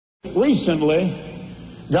Recently,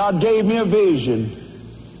 God gave me a vision,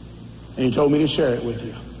 and He told me to share it with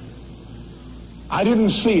you. I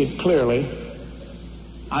didn't see it clearly.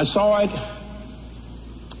 I saw it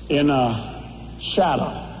in a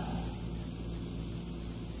shadow.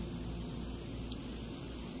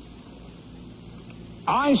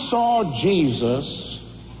 I saw Jesus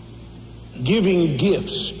giving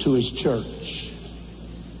gifts to His church.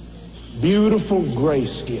 Beautiful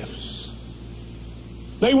grace gifts.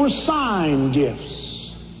 They were sign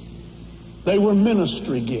gifts. They were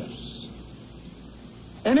ministry gifts.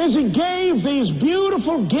 And as He gave these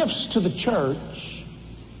beautiful gifts to the church,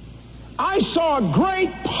 I saw a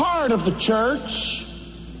great part of the church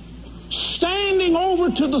standing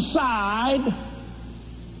over to the side,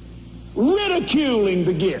 ridiculing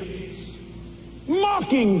the gifts,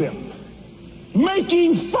 mocking them,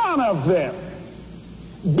 making fun of them,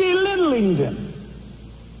 belittling them.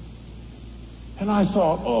 And I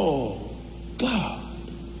thought, oh, God.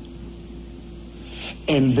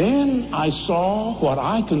 And then I saw what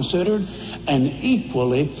I considered an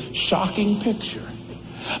equally shocking picture.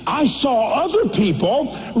 I saw other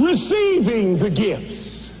people receiving the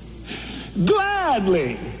gifts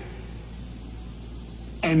gladly.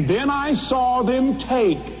 And then I saw them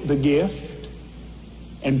take the gift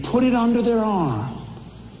and put it under their arm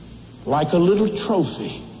like a little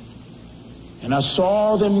trophy. And I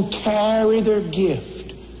saw them carry their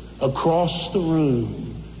gift across the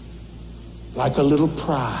room like a little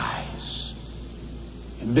prize.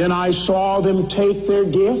 And then I saw them take their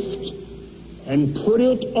gift and put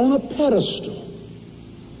it on a pedestal.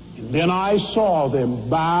 And then I saw them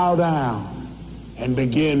bow down and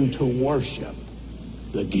begin to worship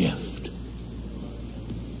the gift.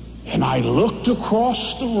 And I looked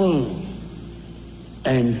across the room,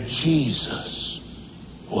 and Jesus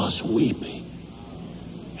was weeping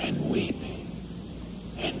and weeping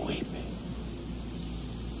and weeping.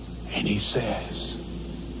 And He says,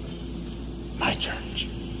 my church,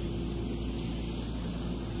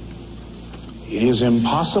 it is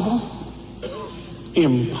impossible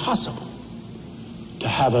to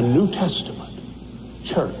have a New Testament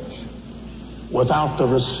church without the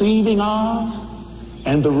receiving of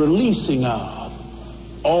and the releasing of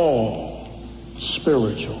all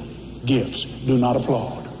spiritual gifts. Do not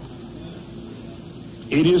applaud.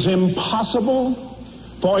 It is impossible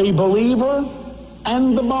for a believer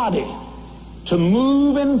and the body to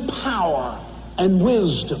move in power and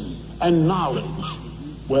wisdom and knowledge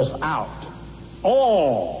without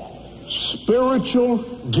all spiritual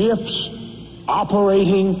gifts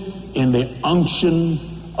operating in the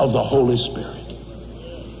unction of the Holy Spirit.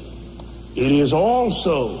 It is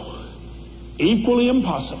also equally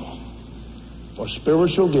impossible for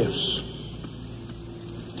spiritual gifts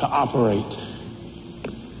to operate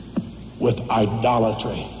with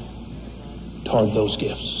idolatry toward those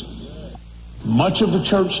gifts. Much of the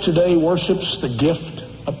church today worships the gift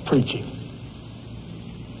of preaching.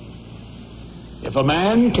 If a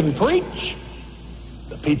man can preach,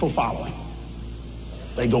 the people follow him.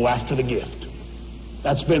 They go after the gift.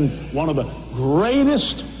 That's been one of the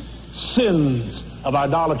greatest sins of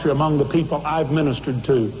idolatry among the people I've ministered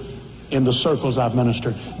to in the circles I've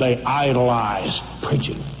ministered. They idolize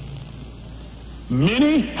preaching.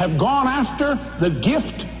 Many have gone after the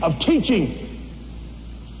gift of teaching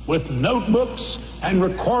with notebooks and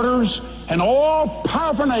recorders and all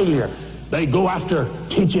paraphernalia. They go after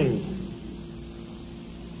teaching.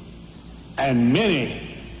 And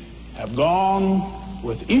many have gone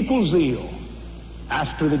with equal zeal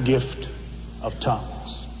after the gift of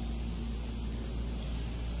tongues.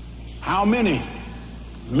 How many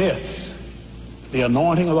miss the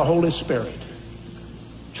anointing of the Holy Spirit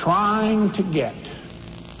trying to get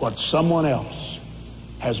what someone else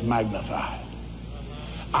has magnified?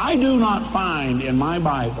 I do not find in my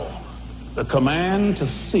Bible the command to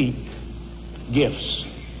seek gifts.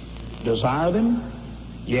 Desire them?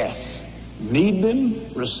 Yes. Need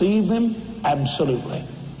them? Receive them? Absolutely.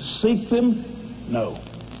 Seek them? No.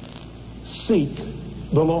 Seek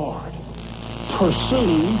the Lord.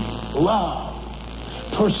 Pursue love.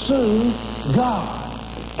 Pursue God.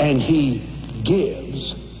 And He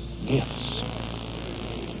gives gifts.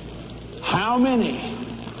 How many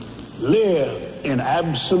live in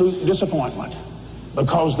absolute disappointment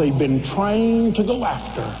because they've been trained to go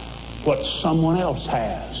after what someone else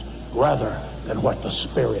has rather than what the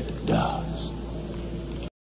Spirit does?